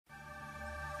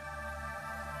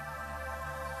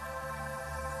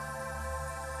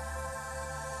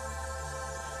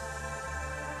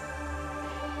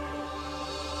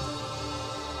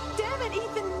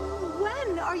Ethan,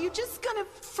 when are you just gonna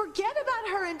forget about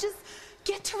her and just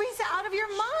get Teresa out of your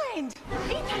mind?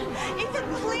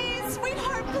 Ethan, please,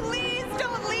 sweetheart, please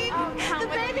don't leave. The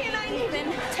baby and I need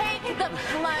Ethan, take the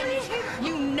plunge.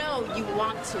 You know you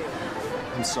want to.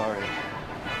 I'm sorry.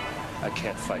 I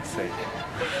can't fight fate.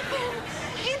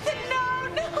 Ethan, no.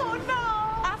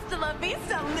 Hasta la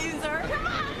vista, loser. Come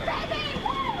on, baby.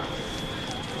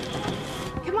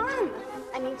 Come on.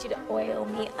 I need you to oil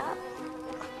me up.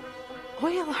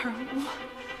 Oil her.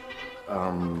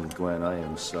 Gwen, I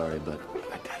am sorry, but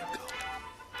I gotta go.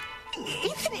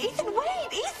 Ethan,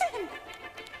 wait, Ethan.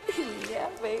 Yeah,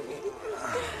 baby.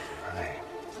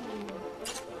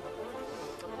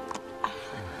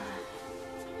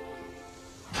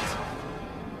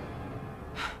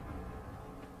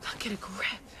 Get a grip.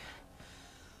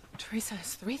 Teresa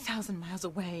is 3,000 miles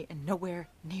away and nowhere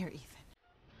near Ethan.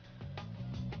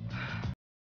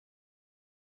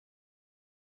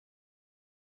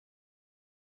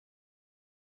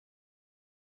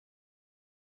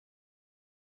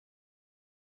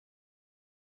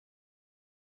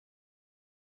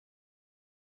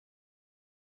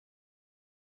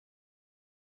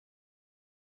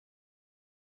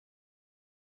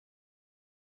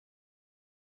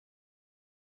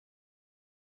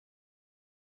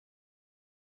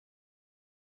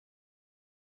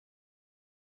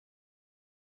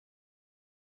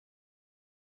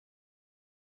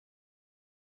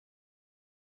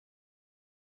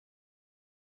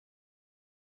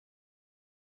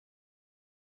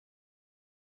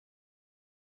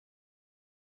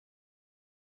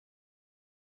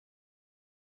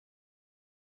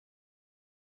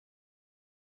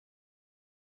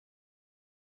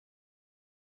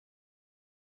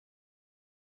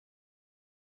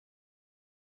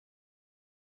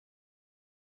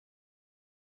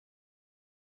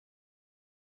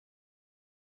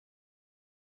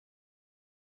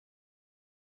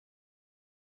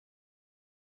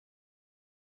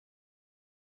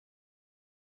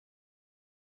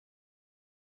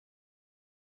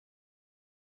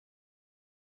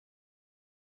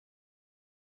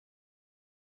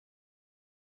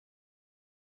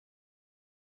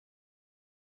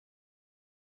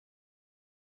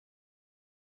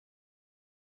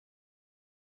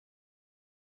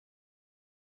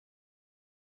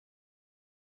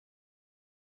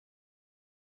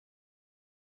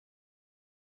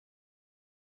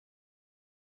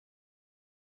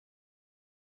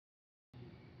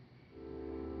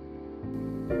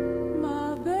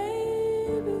 My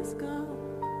baby's gone.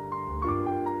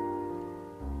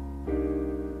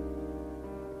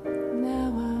 Now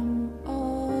I'm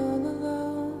all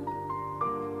alone.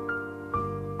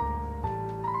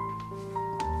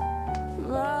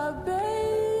 My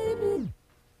baby.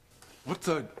 What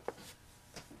the?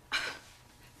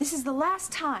 This is the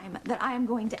last time that I am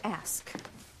going to ask.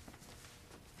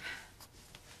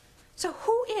 So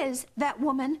who is that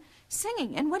woman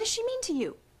singing, and what does she mean to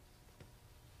you?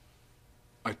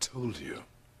 I told you.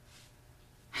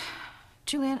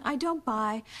 Julian, I don't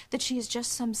buy that she is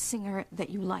just some singer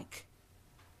that you like.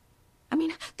 I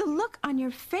mean, the look on your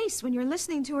face when you're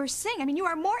listening to her sing. I mean, you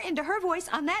are more into her voice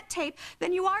on that tape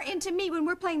than you are into me when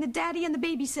we're playing the daddy and the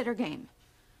babysitter game.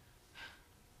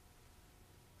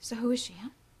 So who is she, huh?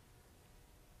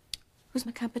 Who's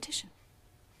my competition?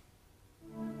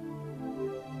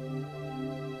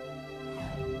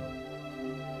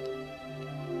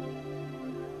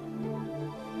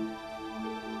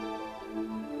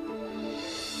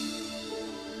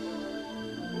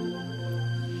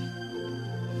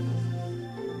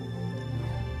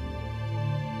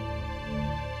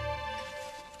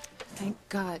 Thank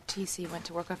God TC went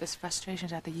to work off his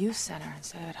frustrations at the youth center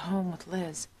instead of at home with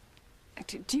Liz.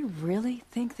 Do you really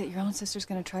think that your own sister's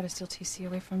gonna try to steal TC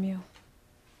away from you?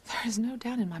 There is no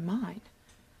doubt in my mind.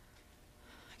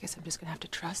 I guess I'm just gonna have to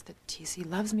trust that TC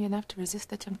loves me enough to resist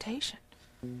the temptation.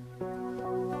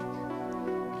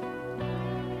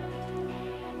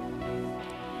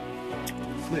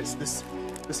 Liz, this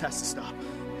has to stop.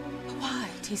 Why,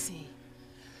 TC?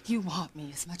 You want me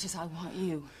as much as I want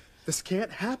you. This can't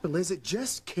happen, Liz. It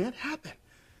just can't happen.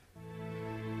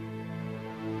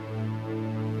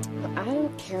 I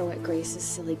don't care what Grace's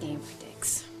silly game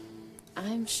predicts.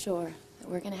 I'm sure that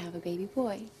we're gonna have a baby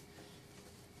boy.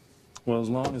 Well, as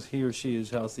long as he or she is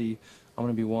healthy, I'm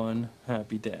gonna be one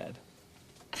happy dad.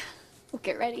 Well,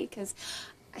 get ready, because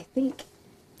I think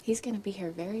he's gonna be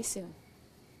here very soon.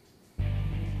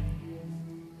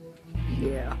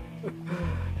 Yeah.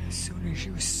 As soon as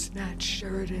you snatch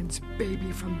Sheridan's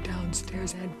baby from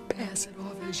downstairs and pass it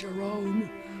off as your own.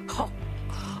 Oh,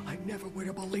 I never would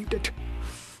have believed it.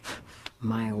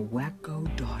 my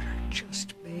wacko daughter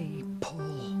just may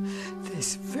pull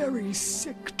this very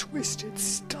sick, twisted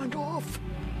stunt off.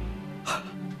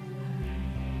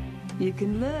 You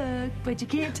can look, but you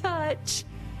can't touch.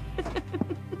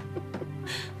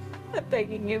 I'm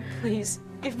begging you, please,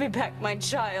 give me back my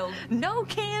child. No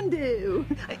can do.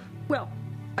 Well,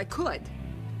 I could,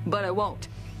 but I won't.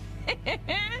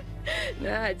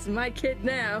 Nah, it's my kid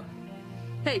now.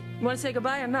 Hey, you want to say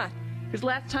goodbye or not? Because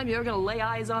last time you were going to lay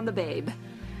eyes on the babe.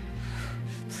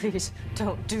 Please,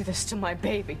 don't do this to my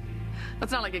baby.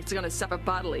 It's not like it's going to suffer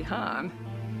bodily harm.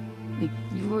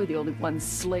 You're the only one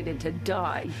slated to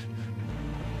die.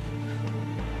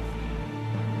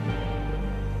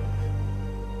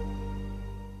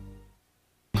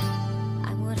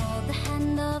 I would hold the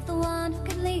hand of the one who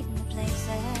could lead me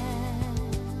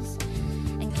places,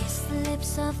 and kiss the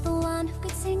lips of the one who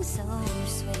could sing so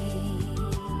sweet.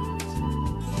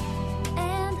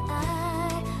 And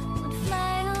I would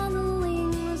fly on the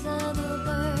wings of a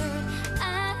bird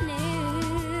I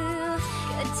knew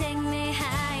could take me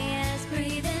highest.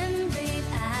 Breathe in,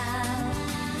 breathe out.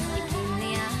 You keep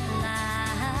me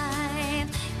alive.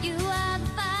 You are the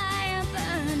fire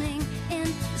burning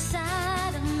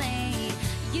inside of me.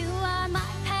 You are my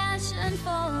passion for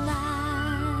life.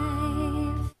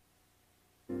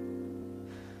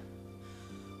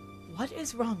 What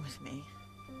is wrong with me?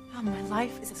 Oh, my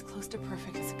life is as close to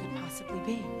perfect as it could possibly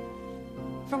be.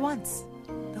 For once,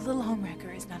 the little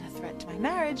homewrecker is not a threat to my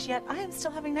marriage, yet I am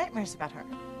still having nightmares about her.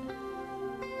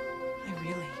 I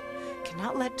really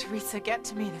cannot let Teresa get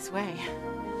to me this way.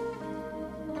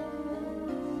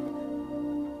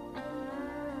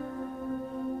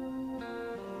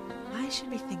 I should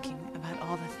be thinking about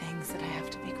all the things that I have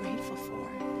to be grateful for.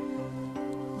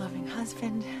 Loving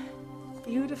husband,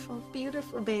 beautiful,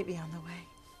 beautiful baby on the way.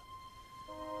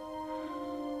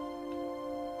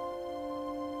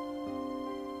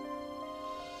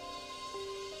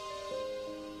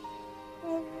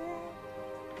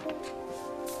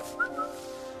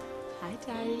 Hi,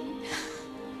 Daddy.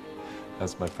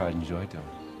 How's my pride and joy doing?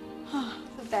 Oh,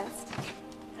 the best.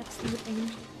 Absolute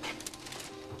angel.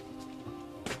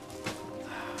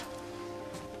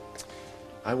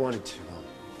 I wanted to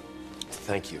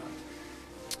thank you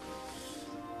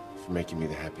for making me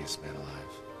the happiest man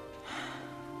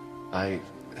alive.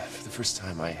 For the first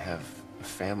time, I have a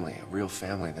family, a real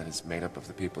family that is made up of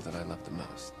the people that I love the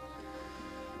most.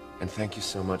 And thank you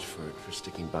so much for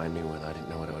sticking by me when I didn't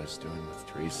know what I was doing with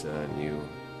Teresa and you.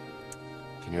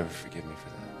 Can you ever forgive me for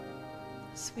that?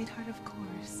 Sweetheart, of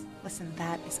course. Listen,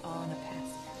 that is all in the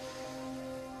past.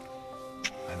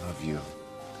 I love you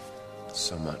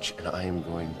so much, and I am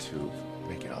going to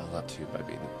make it all up to you by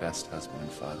being the best husband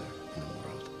and father in the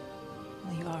world.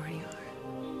 Well, you already are.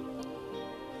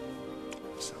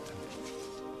 Something.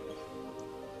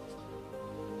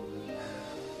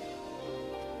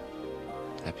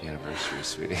 Happy anniversary,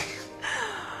 sweetie.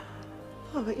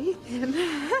 Oh, Ethan.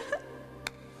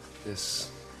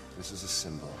 This is a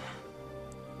symbol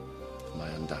of my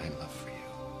undying love for you.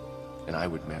 And I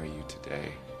would marry you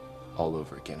today all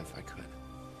over again if I could.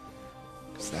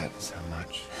 Because that is how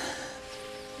much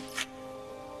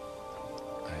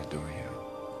I adore you.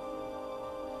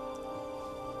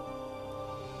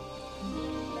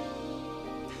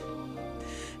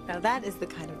 Now that is the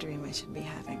kind of dream I should be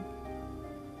having.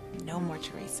 No more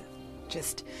Teresa.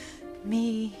 Just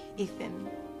me, Ethan,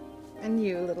 and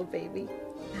you, little baby.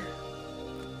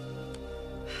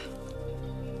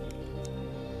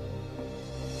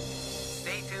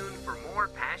 Stay tuned for more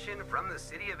Passion from the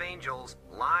City of Angels,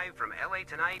 live from LA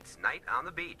Tonight's Night on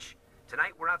the Beach.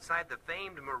 Tonight we're outside the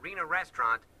famed Marina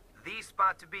Restaurant, the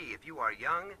spot to be if you are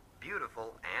young,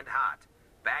 beautiful, and hot.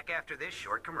 Back after this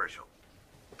short commercial.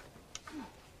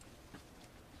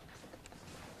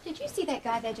 Did you see that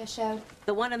guy they just showed?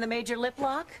 The one in the major lip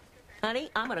lock? Honey,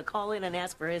 I'm gonna call in and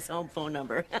ask for his home phone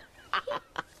number.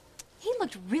 He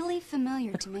looked really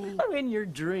familiar to me. Oh, in your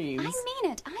dreams. I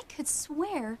mean it. I could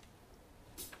swear.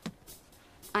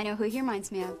 I know who he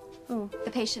reminds me of. Who? The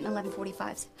patient in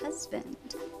 1145's husband.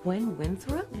 Gwen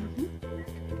Winthrop?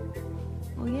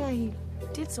 Oh, yeah, he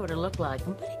did sort of look like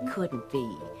him, but it couldn't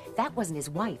be. That wasn't his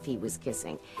wife he was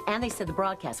kissing. And they said the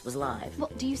broadcast was live.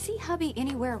 Well, do you see hubby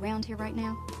anywhere around here right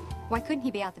now? Why couldn't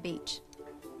he be at the beach?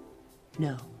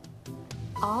 No.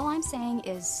 All I'm saying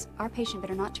is our patient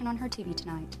better not turn on her TV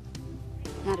tonight.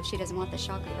 Not if she doesn't want the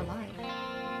shock of her life.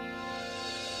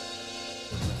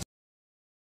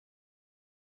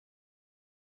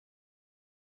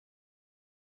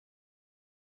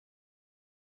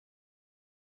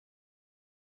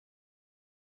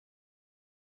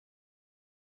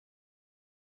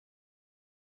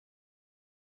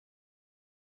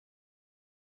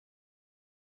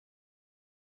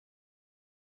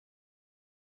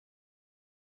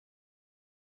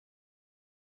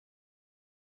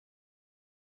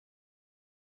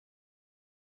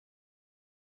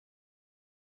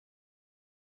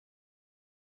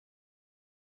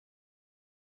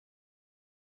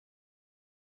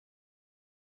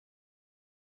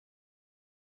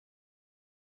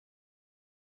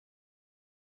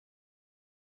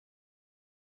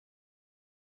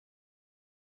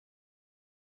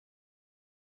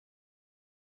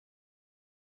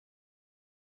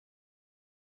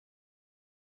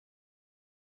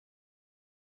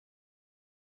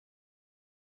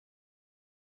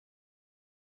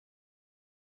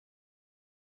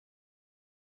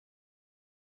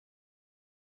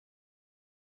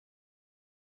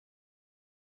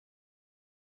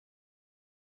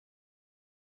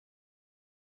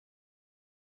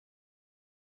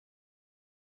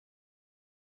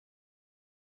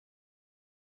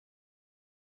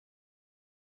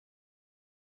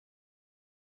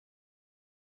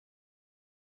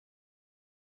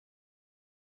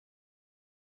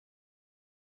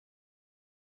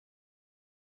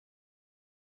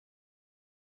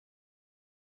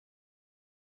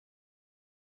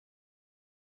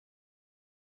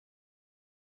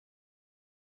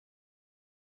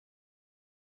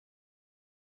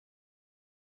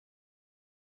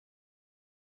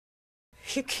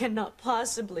 You cannot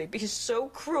possibly be so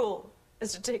cruel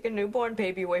as to take a newborn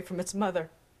baby away from its mother.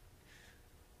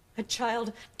 A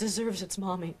child deserves its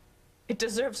mommy. It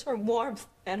deserves her warmth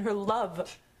and her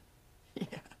love.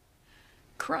 Yeah.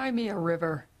 Cry me a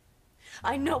river.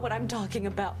 I know what I'm talking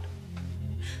about.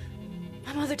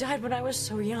 My mother died when I was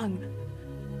so young.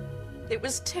 It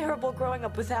was terrible growing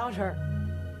up without her.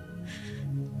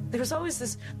 There was always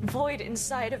this void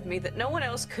inside of me that no one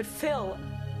else could fill.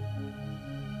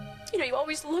 You know, you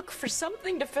always look for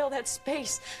something to fill that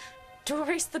space, to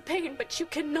erase the pain, but you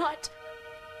cannot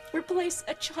replace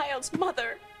a child's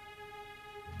mother.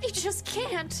 You just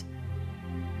can't.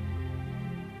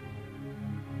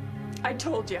 I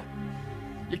told you.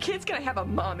 Your kid's gonna have a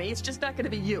mommy. It's just not gonna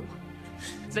be you.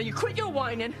 So you quit your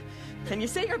whining, and you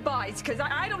say your byes, because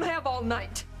I don't have all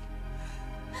night.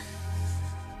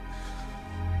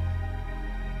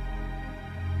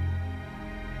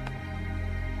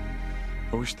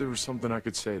 I wish there was something I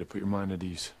could say to put your mind at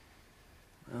ease.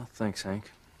 Well, thanks,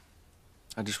 Hank.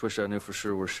 I just wish I knew for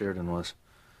sure where Sheridan was.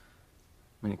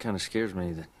 I mean, it kind of scares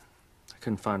me that I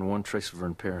couldn't find one trace of her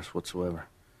in Paris whatsoever.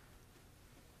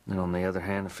 And on the other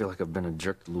hand, I feel like I've been a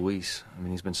jerk to Luis. I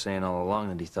mean, he's been saying all along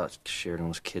that he thought Sheridan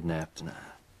was kidnapped, and I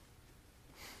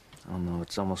don't know,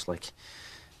 it's almost like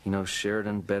he knows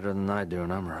Sheridan better than I do,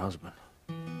 and I'm her husband.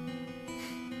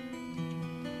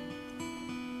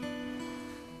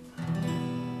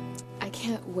 I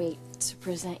can't wait to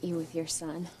present you with your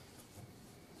son.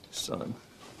 Son.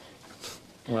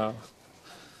 Wow.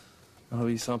 That'll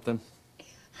be something.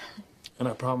 And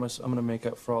I promise I'm gonna make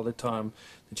up for all the time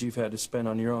that you've had to spend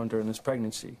on your own during this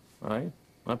pregnancy, all right?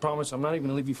 I promise I'm not even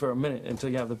gonna leave you for a minute until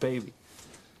you have the baby.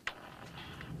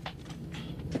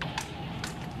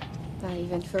 Not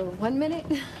even for 1 minute,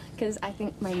 because I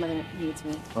think my mother needs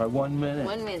me. All right, 1 minute.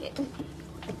 1 minute.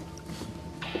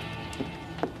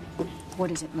 What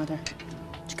is it, Mother?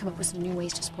 Did you come up with some new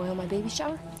ways to spoil my baby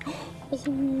shower?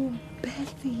 Oh,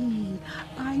 Bethy,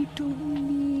 I don't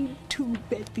need to,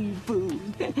 Bethy Boo.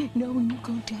 No, you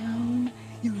go down.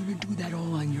 You're gonna do that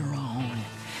all on your own.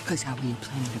 Because how are you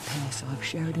planning to pass off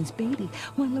Sheridan's baby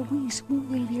when Luis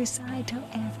won't leave your side till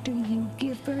after you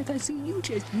give birth? So you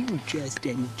just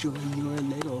enjoy your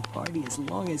little party as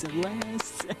long as it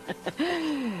lasts.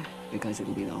 Because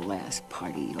it'll be the last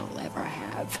party you'll ever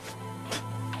have.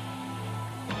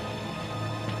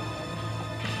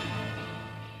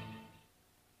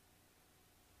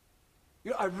 You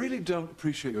know, I really don't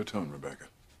appreciate your tone, Rebecca.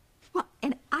 Well,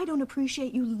 and I don't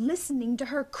appreciate you listening to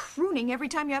her crooning every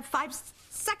time you have 5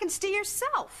 seconds to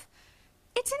yourself.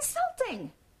 It's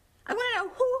insulting. I want to know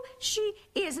who she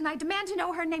is, and I demand to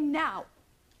know her name now.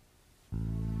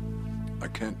 I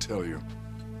can't tell you.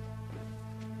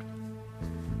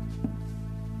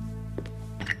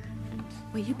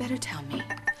 Well, you better tell me,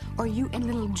 or you and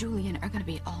little Julian are going to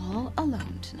be all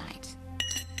alone tonight.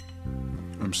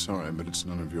 I'm sorry, but it's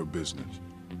none of your business.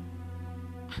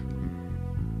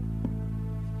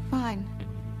 Fine.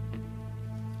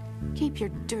 Keep your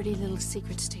dirty little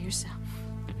secrets to yourself.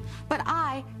 But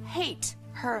I hate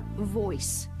her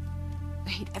voice. I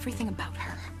hate everything about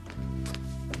her.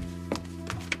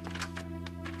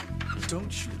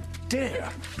 Don't you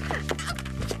dare!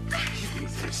 Give me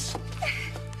this.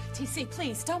 TC,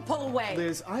 please, don't pull away.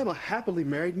 Liz, I am a happily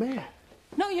married man.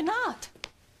 No, you're not.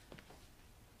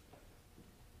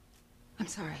 I'm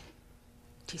sorry,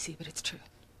 TC, but it's true.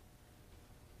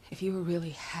 If you were really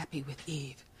happy with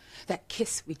Eve, that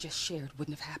kiss we just shared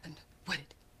wouldn't have happened, would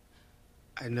it?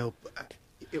 I know, but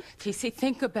TC,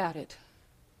 think about it.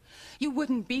 You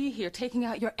wouldn't be here taking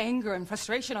out your anger and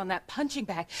frustration on that punching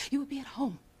bag. You would be at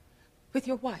home with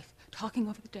your wife, talking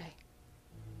over the day.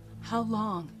 How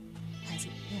long has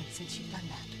it been since you've done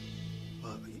that?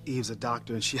 Well, Eve's a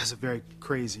doctor, and she has a very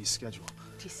crazy schedule.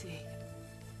 TC,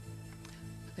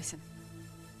 listen.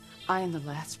 I am the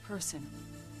last person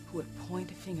who would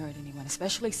point a finger at anyone,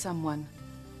 especially someone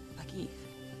like Eve.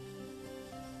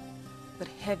 But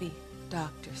heavy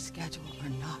doctor schedule or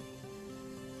not,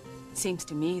 it seems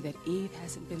to me that Eve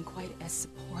hasn't been quite as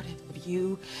supportive of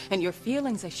you and your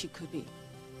feelings as she could be.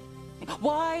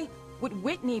 Why would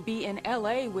Whitney be in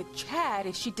LA with Chad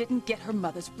if she didn't get her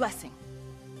mother's blessing?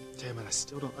 Damn it, I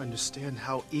still don't understand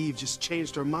how Eve just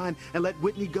changed her mind and let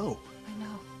Whitney go. I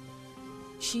know.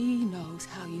 She knows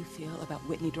how you feel about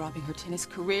Whitney dropping her tennis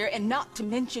career, and not to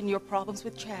mention your problems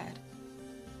with Chad.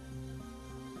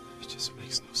 It just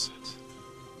makes no sense.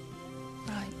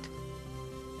 Right.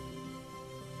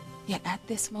 Yet at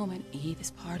this moment, Eve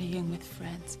is partying with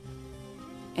friends,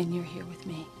 and you're here with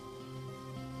me.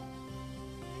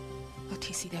 Oh,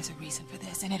 TC, there's a reason for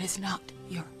this, and it is not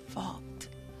your fault.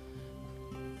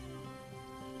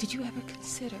 Did you ever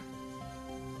consider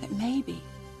that maybe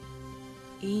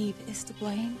Eve is to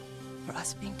blame for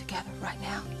us being together right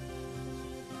now?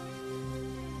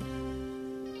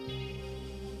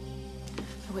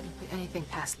 I wouldn't put anything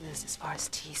past Liz as far as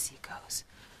TC goes.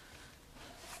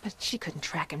 But she couldn't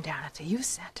track him down at the youth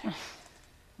center.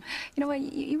 You know what?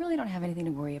 You really don't have anything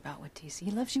to worry about with TC.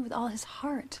 He loves you with all his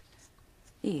heart.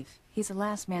 Eve, he's the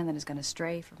last man that is going to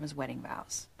stray from his wedding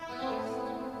vows.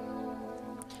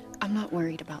 I'm not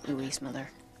worried about Luis, Mother.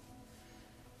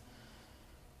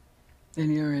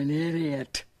 Then you're an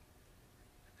idiot.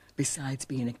 Besides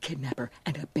being a kidnapper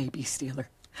and a baby stealer,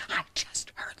 I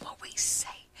just heard Luis say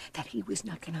that he was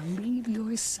not going to leave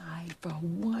your side for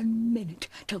 1 minute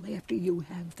till after you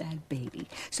have that baby.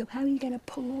 So how are you going to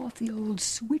pull off the old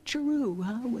switcheroo,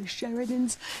 huh, with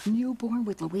Sheridan's newborn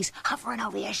with Luis hovering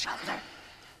over your shoulder?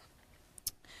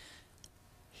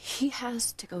 He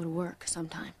has to go to work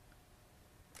sometime.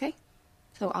 Okay?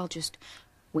 So I'll just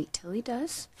wait till he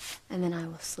does, and then I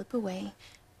will slip away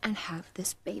and have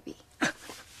this baby.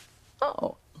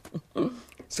 Oh.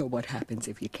 So what happens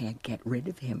if you can't get rid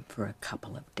of him for a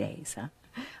couple of days, huh?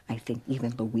 I think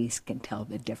even Luis can tell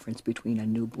the difference between a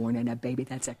newborn and a baby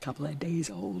that's a couple of days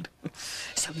old.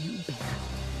 So you better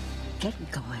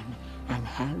get going and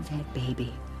have that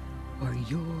baby, or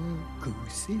your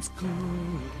goose is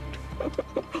cooked.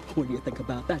 What do you think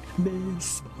about that,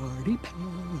 Miss Smarty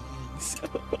Pants?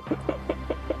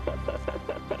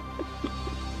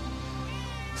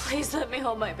 Please let me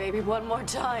hold my baby one more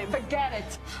time. Forget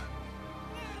it.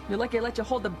 You're lucky I let you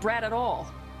hold the brat at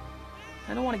all.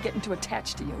 I don't want to get too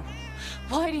attached to you.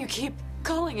 Why do you keep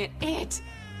calling it it?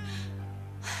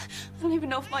 I don't even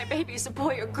know if my baby's a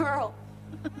boy or girl.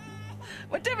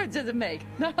 What difference does it make?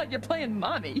 Not like you're playing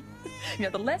mommy. You know,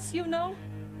 the less you know,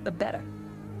 the better.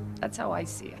 That's how I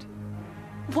see it.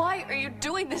 Why are you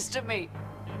doing this to me?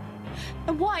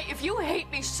 And why, if you hate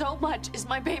me so much, is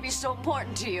my baby so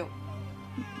important to you?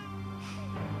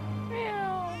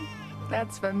 Well,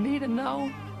 that's for me to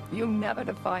know. You never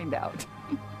to find out.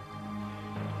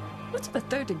 What's the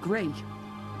third degree?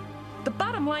 The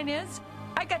bottom line is,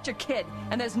 I got your kid,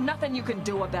 and there's nothing you can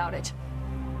do about it.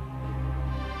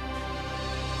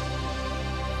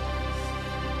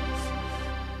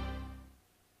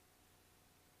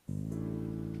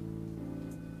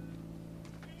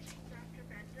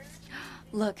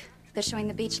 Look, they're showing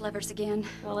the beach lovers again.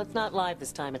 Well, it's not live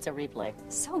this time, it's a replay.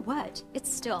 So what? It's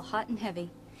still hot and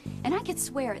heavy. And I could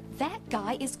swear that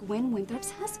guy is Gwen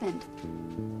Winthrop's husband.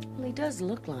 Well, he does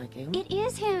look like him. It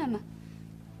is him.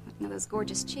 With one of those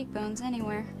gorgeous cheekbones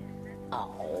anywhere.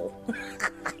 Oh,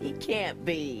 he can't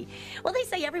be. Well, they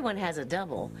say everyone has a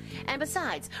double. And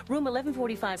besides, room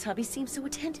 1145's hubby seems so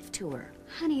attentive to her.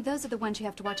 Honey, those are the ones you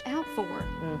have to watch out for.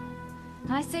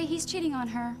 I say he's cheating on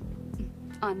her.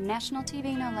 On national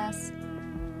TV, no less.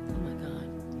 Oh, my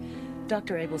God.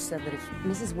 Dr. Abel said that if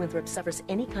Mrs. Winthrop suffers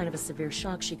any kind of a severe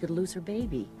shock, she could lose her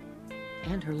baby.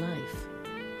 And her life.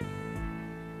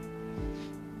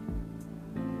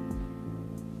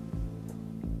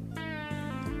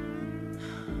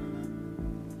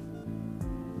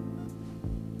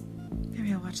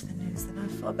 Maybe I'll watch the news, then I'll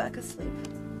fall back asleep.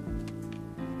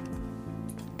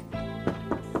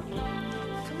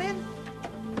 Come in.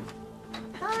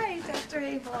 Hi, Dr.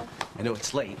 Abel. I know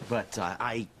it's late, but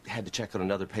I had to check on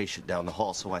another patient down the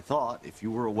hall, so I thought if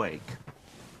you were awake...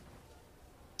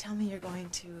 Tell me you're going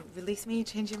to release me,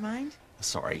 change your mind?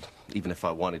 Sorry, even if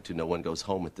I wanted to, no one goes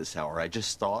home at this hour. I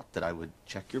just thought that I would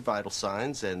check your vital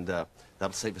signs, and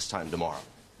that'll save us time tomorrow.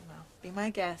 Well, be my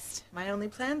guest. My only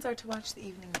plans are to watch the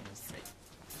evening news.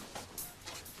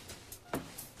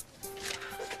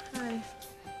 Hi.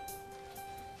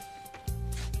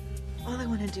 All I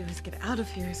want to do is get out of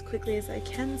here as quickly as I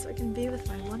can so I can be with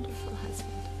my wonderful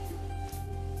husband.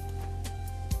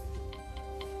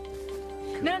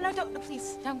 No, don't,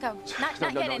 please, don't go. Not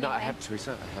yet, anyway. No, I have to,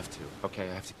 Teresa. I have to. Okay,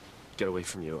 I have to get away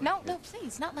from you. No,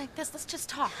 please, not like this. Let's just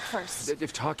talk first.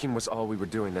 If talking was all we were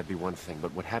doing, that'd be one thing.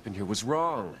 But what happened here was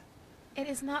wrong. It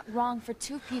is not wrong for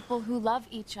two people who love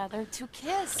each other to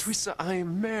kiss. Teresa, I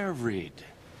am married.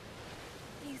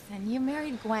 Ethan, you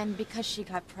married Gwen because she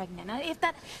got pregnant. Now, if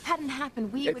that hadn't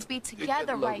happened, we would be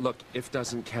together right... Look, if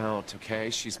doesn't count, okay?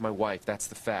 She's my wife, that's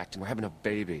the fact, and we're having a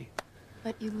baby.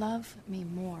 But you love me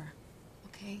more,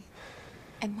 okay?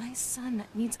 And my son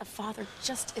needs a father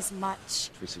just as much.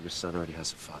 Teresa, your son already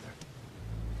has a father.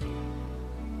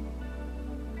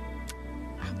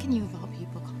 How can you, of all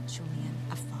people, call Julian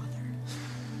a father?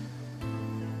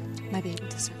 My baby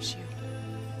deserves you.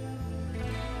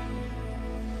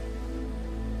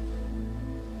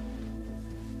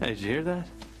 Hey, did you hear that?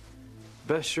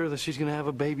 Beth's sure that she's gonna have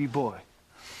a baby boy.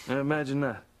 Now imagine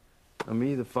that.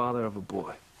 Me, the father of a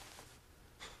boy.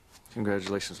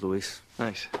 Congratulations, Luis.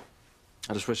 Thanks.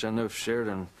 I just wish I knew if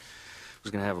Sheridan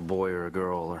was gonna have a boy or a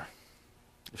girl, or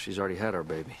if she's already had our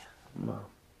baby. Well,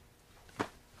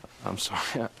 I'm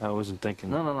sorry. I wasn't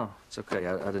thinking. No. It's okay.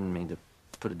 I didn't mean to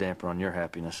put a damper on your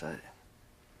happiness. It's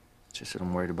just that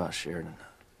I'm worried about Sheridan.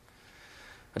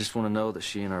 I just want to know that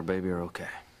she and our baby are okay.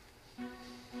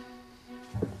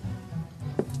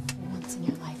 Once in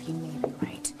your life, you may be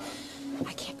right.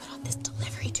 I can't put off this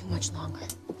delivery too much longer.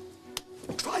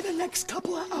 Try the next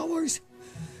couple of hours.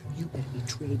 You better be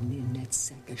trading in that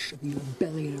sack of sugar you're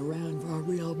bellying around for a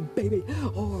real baby,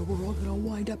 or we're all gonna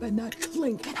wind up in that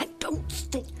clink. And don't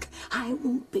think I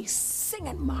won't be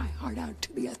singing my heart out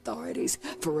to the authorities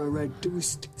for a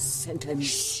reduced sentence.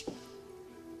 Shh.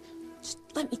 Just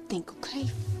let me think, okay?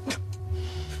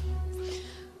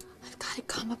 I've got to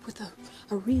come up with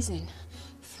a reason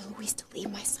for Luis to leave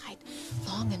my side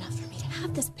long enough for me to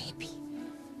have this baby.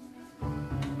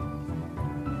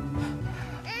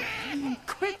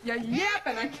 Quit your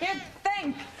yapping. I can't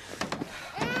think.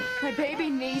 My baby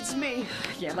needs me.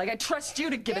 Yeah, like I trust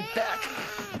you to give it back.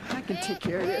 I can take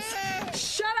care of this.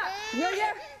 Shut up, will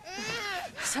ya?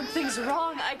 Something's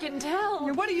wrong, I can tell.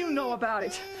 Yeah, what do you know about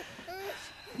it?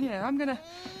 Yeah, I'm gonna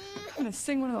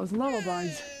sing one of those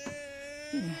lullabies.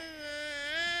 Yeah.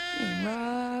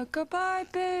 Rock-a-bye,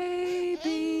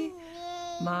 baby.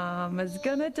 Mama's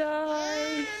gonna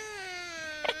die.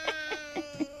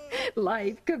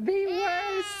 Life could be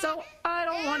worse, so I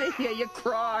don't want to hear you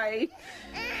cry.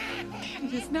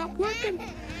 It's not working.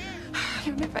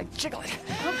 Even if I jiggle it.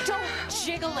 Oh, don't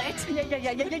jiggle it.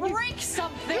 Yeah. Break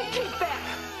something. You keep back.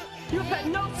 You've got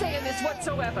no say in this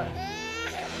whatsoever.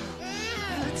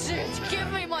 That's it. Give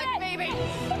me my baby.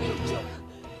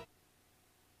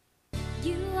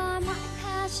 You are my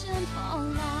passion for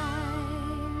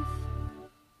life.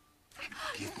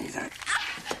 Give me that.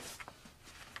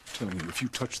 I'm telling you, if you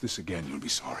touch this again, you'll be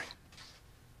sorry.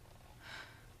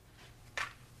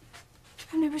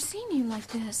 I've never seen you like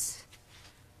this.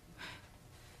 I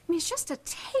mean, it's just a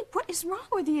tape. What is wrong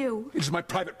with you? It is my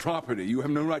private property. You have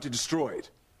no right to destroy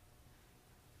it.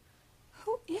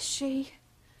 Who is she?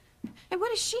 And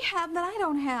what does she have that I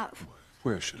don't have?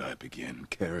 Where should I begin?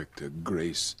 Character,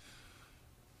 grace,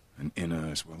 an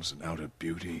inner as well as an outer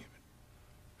beauty.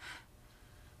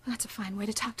 Well, that's a fine way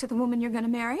to talk to the woman you're going to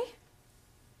marry.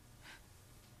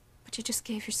 But you just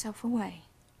gave yourself away.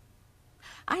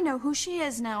 I know who she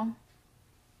is now.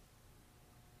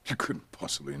 You couldn't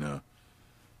possibly know.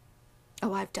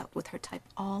 Oh, I've dealt with her type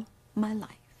all my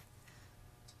life.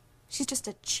 She's just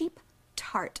a cheap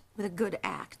tart with a good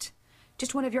act.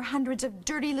 Just one of your hundreds of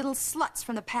dirty little sluts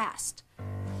from the past.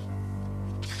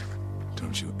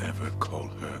 Don't you ever call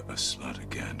her a slut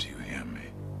again, do you hear me?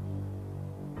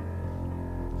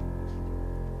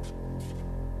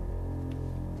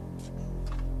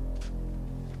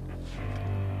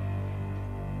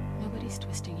 Nobody's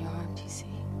twisting your arm, TC.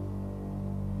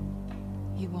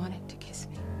 You wanted to kiss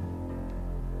me.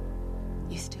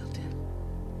 You still do.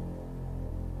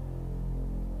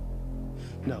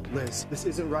 No, Liz, this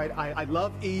isn't right. I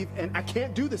love Eve, and I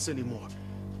can't do this anymore.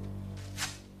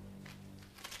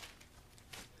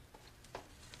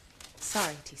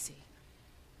 Sorry, TC.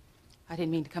 I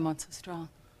didn't mean to come on so strong.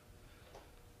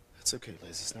 It's okay,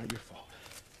 Liz. It's not your fault.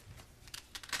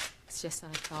 It's just that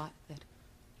I thought that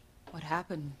what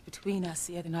happened between us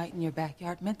the other night in your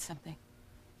backyard meant something.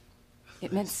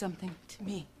 It meant something to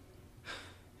me.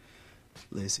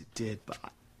 Liz, it did, but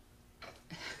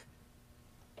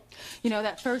You know,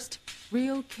 that first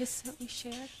real kiss that we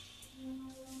shared?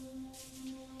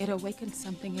 It awakened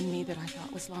something in me that I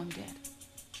thought was long dead.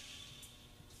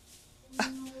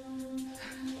 I'm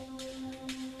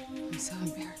so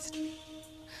embarrassed.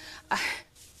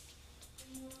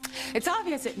 It's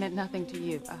obvious it meant nothing to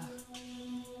you.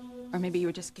 Or maybe you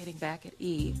were just getting back at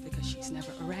Eve because she's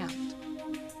never around.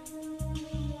 I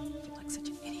feel like such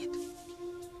an idiot.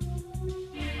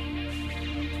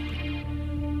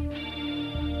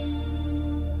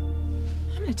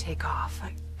 I'm gonna take off.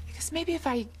 Because maybe if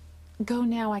I go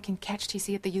now, I can catch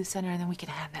TC at the youth center and then we can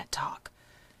have that talk.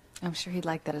 I'm sure he'd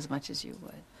like that as much as you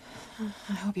would.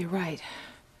 I hope you're right.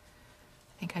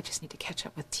 I think I just need to catch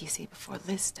up with TC before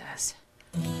Liz does.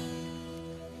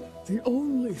 The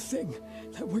only thing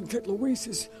that would get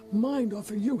Luis's mind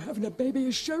off of you having a baby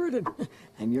is Sheridan.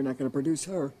 And you're not going to produce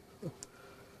her.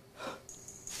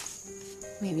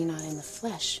 Maybe not in the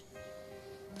flesh.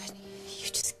 But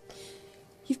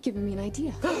you've given me an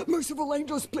idea. Merciful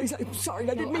angels, please. I'm sorry.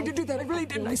 I didn't mean to do that. I really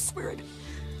didn't. I swear it.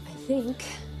 I think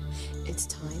it's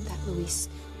time that Luis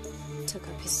took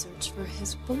up his search for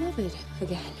his beloved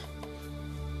again.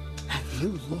 Have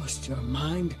you lost your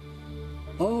mind?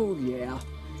 Oh, yeah.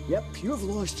 Yep, you've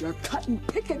lost your cut and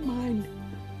picket mind.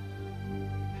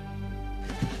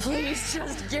 Please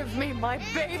just give me my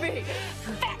baby.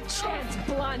 Fat chance,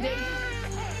 Blondie.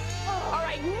 All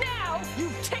right, now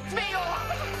you've ticked me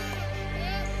off.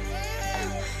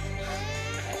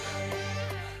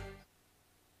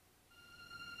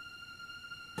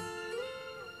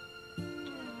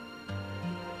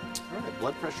 All right,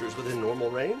 blood pressure is within normal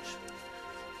range.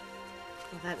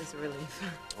 Well, that is a relief.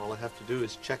 All I have to do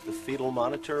is check the fetal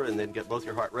monitor and then get both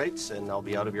your heart rates, and I'll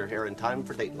be out of your hair in time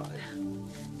for Dateline.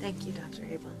 Thank you, Dr.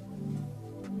 Abel.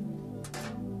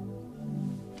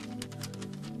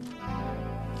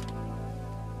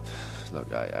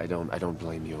 Look, I don't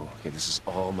blame you. Okay, this is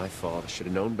all my fault. I should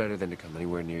have known better than to come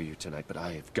anywhere near you tonight, but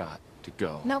I have got to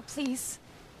go. No, please.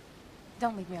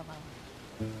 Don't leave me alone.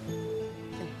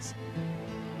 Please.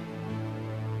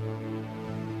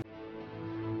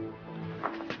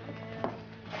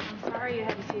 I'm sorry you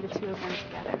had to see the two of them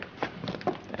together.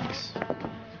 Thanks.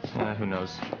 Who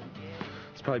knows?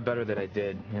 It's probably better that I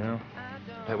did, you know?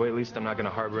 That way at least I'm not gonna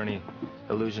harbor any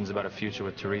illusions about a future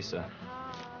with Teresa.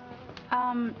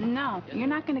 No, you're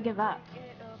not gonna give up.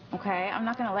 Okay? I'm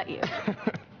not gonna let you.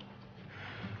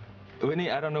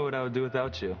 Whitney, I don't know what I would do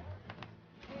without you.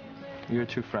 You're a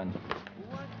true friend.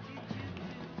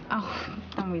 Oh,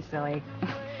 don't be silly.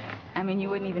 I mean, you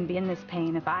wouldn't even be in this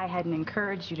pain if I hadn't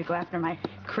encouraged you to go after my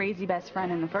crazy best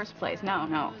friend in the first place.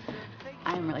 No.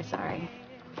 I'm really sorry.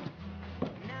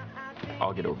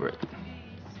 I'll get over it.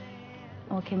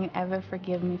 Well, can you ever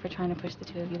forgive me for trying to push the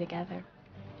two of you together?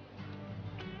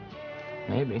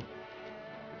 Maybe.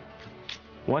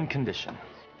 One condition.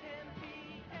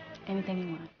 Anything you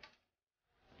want.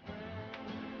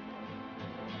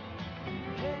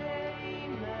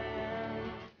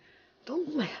 The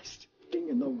last thing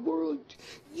in the world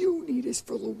you need is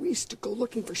for Luis to go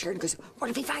looking for Sheridan, because what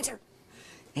if he finds her?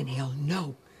 And he'll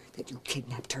know that you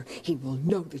kidnapped her. He will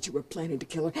know that you were planning to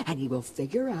kill her, and he will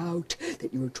figure out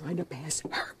that you were trying to pass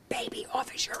her baby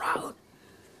off as your own.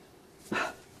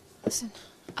 Listen,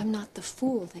 I'm not the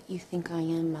fool that you think I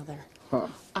am, Mother. Huh.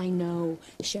 I know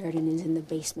Sheridan is in the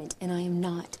basement, and I am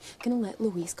not gonna let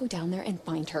Luis go down there and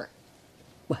find her.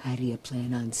 Well, how do you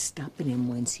plan on stopping him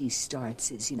once he starts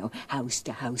his, house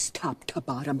to house, top to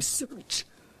bottom search?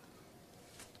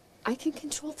 I can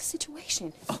control the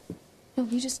situation. Oh. No,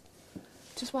 you just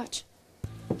watch.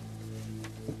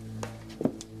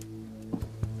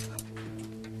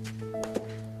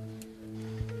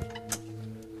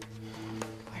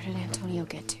 Where did Antonio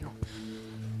get to?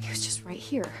 He was just right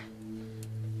here.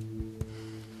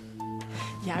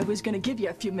 Yeah, I was gonna give you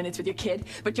a few minutes with your kid,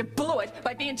 but you blew it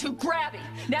by being too grabby.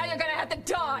 Now you're gonna have to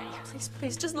die.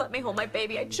 Please, just let me hold my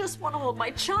baby. I just want to hold my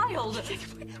child.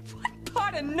 What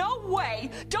part of no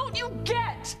way don't you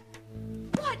get?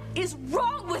 What is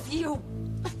wrong with you?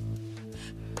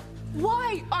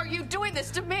 Why are you doing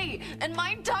this to me and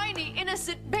my tiny,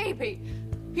 innocent baby?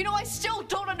 You know, I still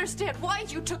don't understand why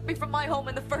you took me from my home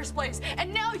in the first place,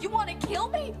 and now you want to kill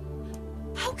me?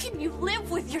 How can you live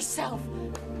with yourself?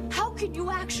 How can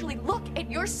you actually look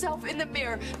at yourself in the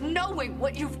mirror knowing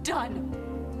what you've done?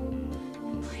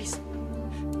 Please,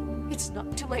 it's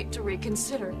not too late to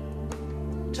reconsider.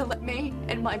 To let me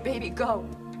and my baby go.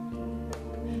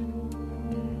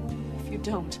 If you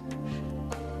don't,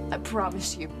 I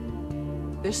promise you,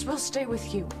 this will stay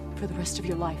with you for the rest of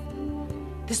your life.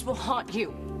 This will haunt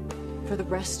you for the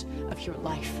rest of your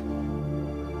life.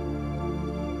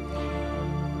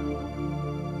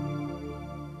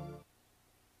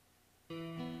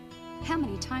 How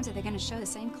many times are they going to show the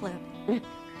same clip?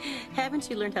 Haven't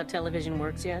you learned how television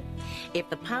works yet? If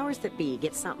the powers that be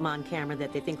get something on camera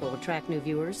that they think will attract new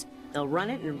viewers, they'll run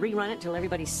it and rerun it till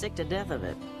everybody's sick to death of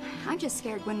it. I'm just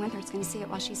scared Gwen Winthrop's going to see it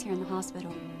while she's here in the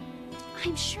hospital.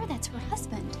 I'm sure that's her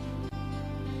husband.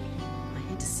 I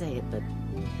hate to say it, but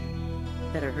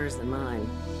better hers than mine.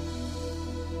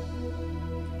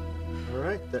 All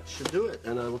right, that should do it,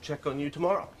 and I will check on you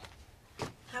tomorrow.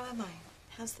 How am I?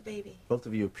 How's the baby? Both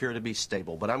of you appear to be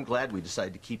stable, but I'm glad we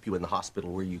decided to keep you in the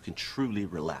hospital where you can truly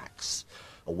relax,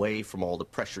 away from all the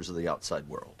pressures of the outside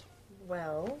world.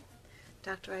 Well,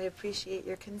 Doctor, I appreciate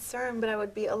your concern, but I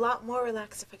would be a lot more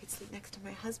relaxed if I could sleep next to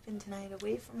my husband tonight,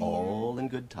 away from here. All in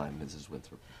good time, Mrs.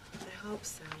 Winthrop. I hope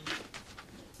so.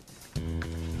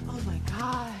 Oh my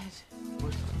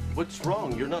God. What's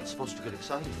wrong? You're not supposed to get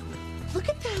excited. Look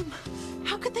at them.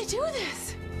 How could they do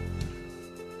this?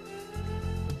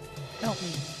 Don't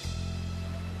leave.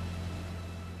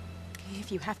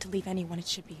 If you have to leave anyone, it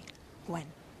should be Gwen.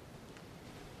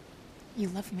 You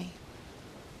love me.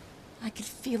 I could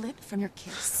feel it from your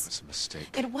kiss. It was a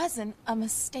mistake. It wasn't a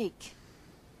mistake.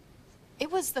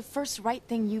 It was the first right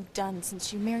thing you've done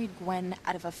since you married Gwen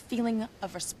out of a feeling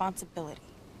of responsibility.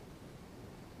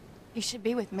 You should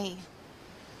be with me.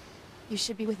 You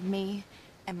should be with me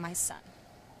and my son.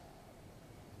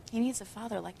 He needs a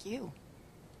father like you.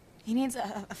 He needs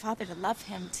a father to love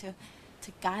him, to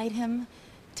guide him,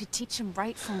 to teach him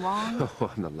right from wrong.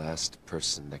 Oh, I'm the last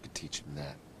person that could teach him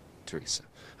that, Teresa.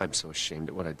 I'm so ashamed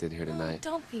at what I did here tonight.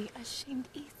 Don't be ashamed,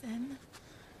 Ethan.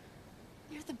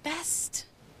 You're the best.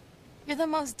 You're the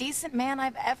most decent man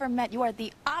I've ever met. You are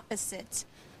the opposite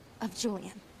of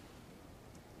Julian.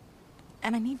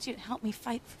 And I need you to help me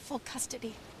fight for full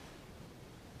custody.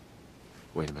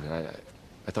 Wait a minute,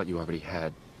 I thought you already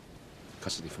had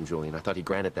custody from Julian. I thought he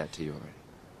granted that to you already.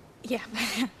 Yeah,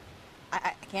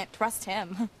 I can't trust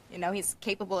him. You know, he's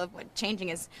capable of changing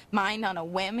his mind on a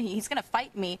whim. He's gonna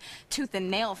fight me tooth and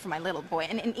nail for my little boy.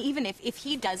 And even if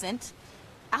he doesn't,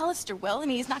 Alistair will. I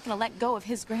mean, he's not gonna let go of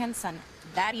his grandson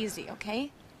that easy,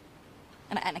 okay?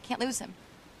 And I can't lose him.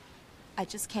 I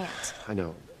just can't. I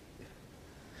know.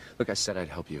 Look, I said I'd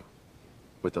help you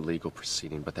with the legal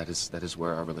proceeding, but that is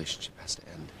where our relationship has to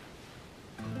end.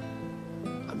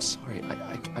 I'm sorry,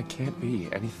 I can't be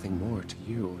anything more to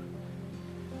you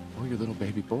or your little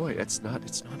baby boy. It's not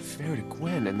fair to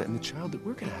Gwen and the child that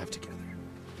we're gonna have together.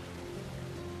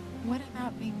 What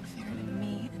about being fair to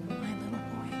me and my little boy?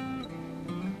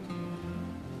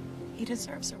 He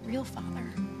deserves a real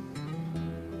father.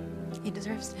 He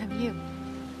deserves to have you.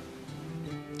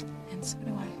 And so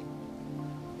do I.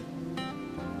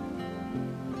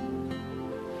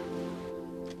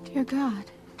 Dear God,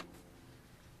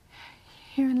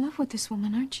 you're in love with this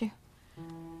woman, aren't you?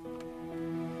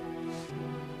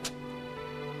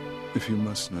 If you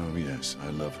must know, yes, I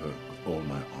love her with all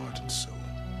my heart and soul.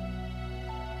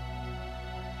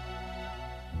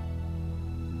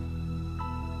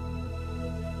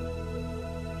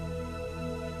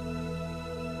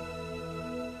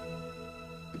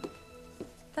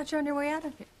 Thought you're on your way out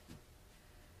of here.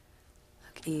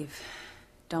 Look, Eve,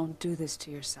 don't do this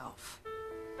to yourself.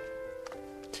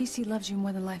 TC loves you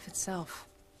more than life itself.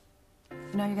 You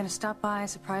know, you're gonna stop by,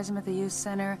 surprise him at the youth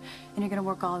center, and you're gonna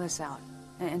work all this out.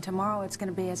 And tomorrow it's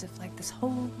gonna be as if, like, this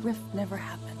whole rift never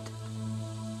happened.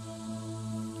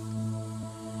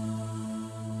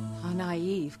 How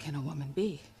naive can a woman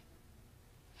be?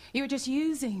 You're just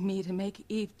using me to make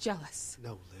Eve jealous.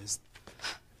 No, Liz.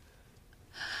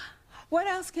 What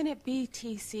else can it be,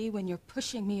 TC, when you're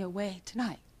pushing me away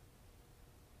tonight?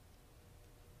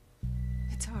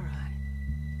 It's all right.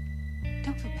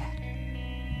 Don't feel bad.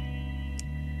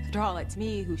 After all, it's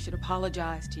me who should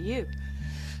apologize to you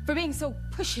for being so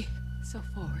pushy, so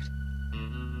forward.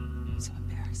 I'm so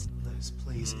embarrassed. Liz,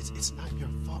 please, it's not your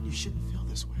fault. You shouldn't feel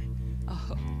this way.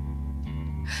 Oh,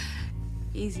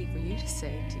 easy for you to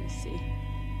say, TC.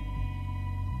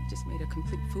 I just made a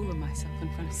complete fool of myself in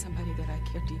front of somebody that I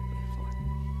care deeply for.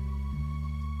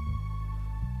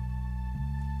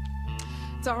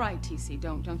 It's all right, TC.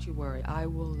 Don't you worry. I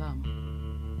will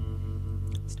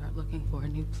start looking for a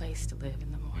new place to live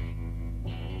in the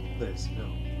morning. Liz, no.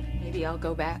 Maybe I'll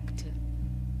go back to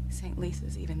St.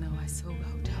 Lisa's, even though I sold the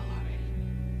hotel already.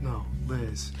 No,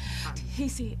 Liz.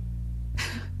 TC,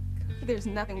 there's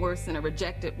nothing worse than a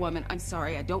rejected woman. I'm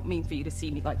sorry. I don't mean for you to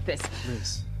see me like this.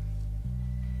 Liz,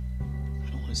 I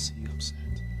don't want to see you upset.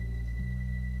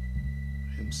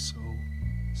 I am so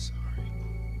sorry.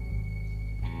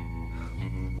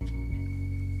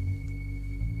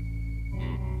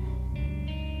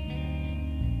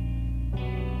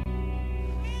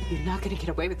 You're not gonna get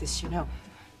away with this, you know.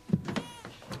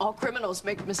 All criminals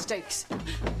make mistakes.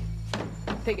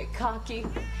 They get cocky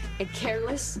and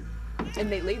careless, and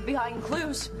they leave behind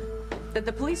clues that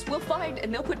the police will find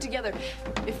and they'll put together,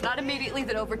 if not immediately,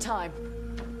 then over time.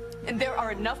 And there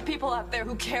are enough people out there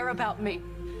who care about me,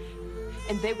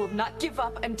 and they will not give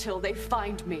up until they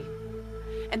find me.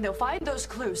 And they'll find those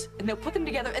clues, and they'll put them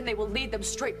together, and they will lead them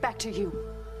straight back to you.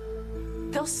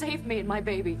 They'll save me and my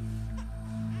baby.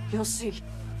 You'll see.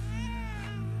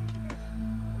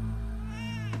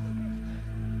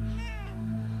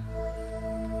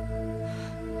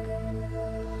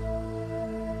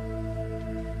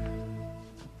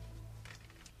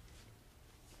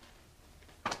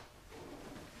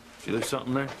 Did you leave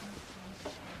something there?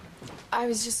 I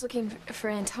was just looking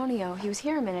for Antonio. He was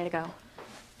here a minute ago.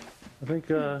 I think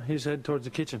he's headed towards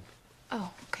the kitchen.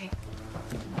 Oh, okay.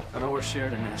 I know where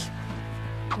Sheridan is.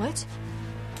 What?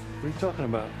 What are you talking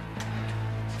about?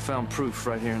 Found proof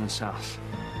right here in this house.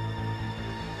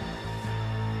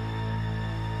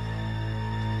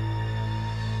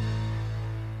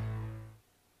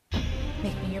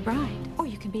 Make me your bride. Or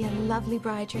you can be a lovely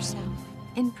bride yourself.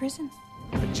 In prison.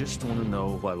 I just want to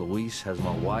know why Luis has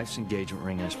my wife's engagement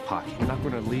ring in his pocket. I'm not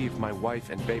going to leave my wife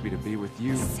and baby to be with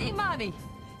you. See mommy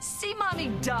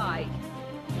die.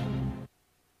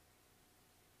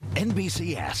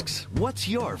 NBC asks, what's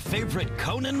your favorite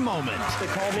Conan moment? They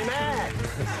called me mad.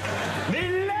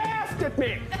 They laughed at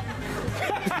me.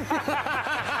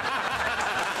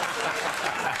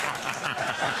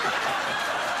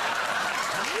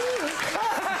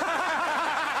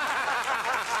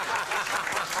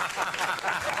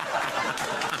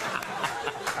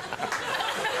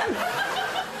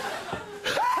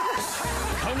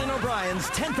 Conan O'Brien's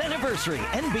 10th anniversary,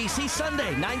 NBC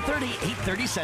Sunday, 9:30, 8:30 Central.